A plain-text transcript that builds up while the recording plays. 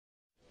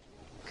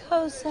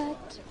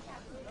Cosette.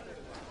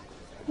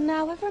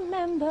 Now I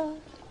remember.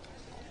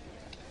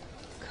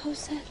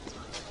 Cosette,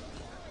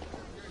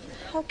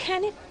 how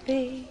can it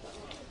be?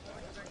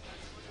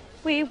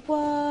 We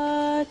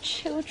were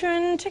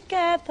children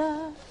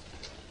together.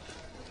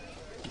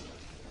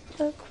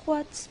 Look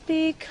what's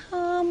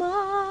become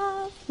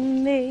of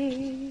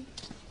me.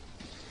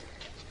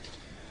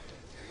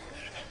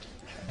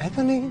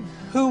 Eponine,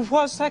 who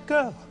was that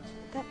girl?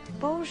 That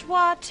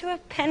bourgeois to a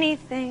penny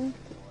thing.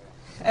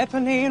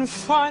 Eponine,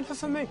 find her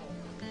for me.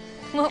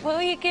 What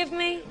will you give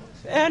me?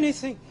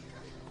 Anything.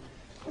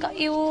 Got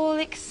you all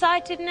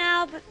excited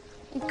now,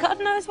 but God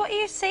knows what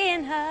you see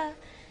in her.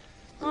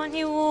 Aren't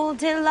you all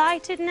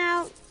delighted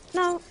now?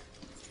 No.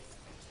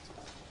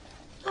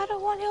 I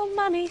don't want your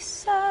money,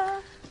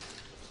 sir.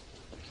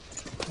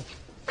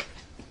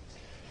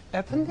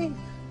 Eponine,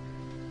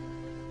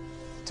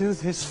 do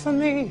this for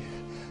me.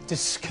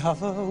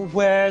 Discover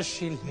where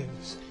she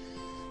lives.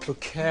 Be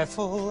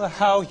careful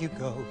how you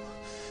go.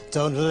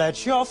 Don't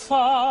let your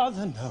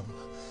father know.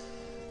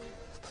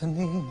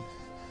 Eponine,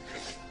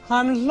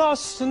 I'm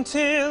lost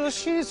until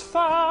she's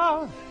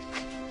found.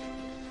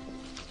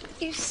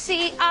 You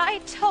see, I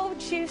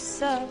told you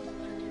so.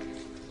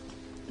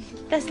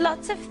 There's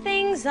lots of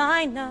things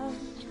I know.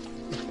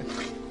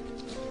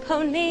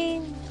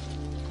 Eponine,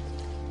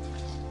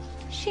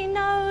 she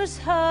knows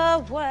her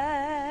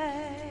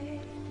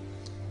way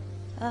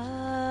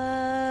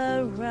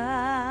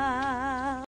around.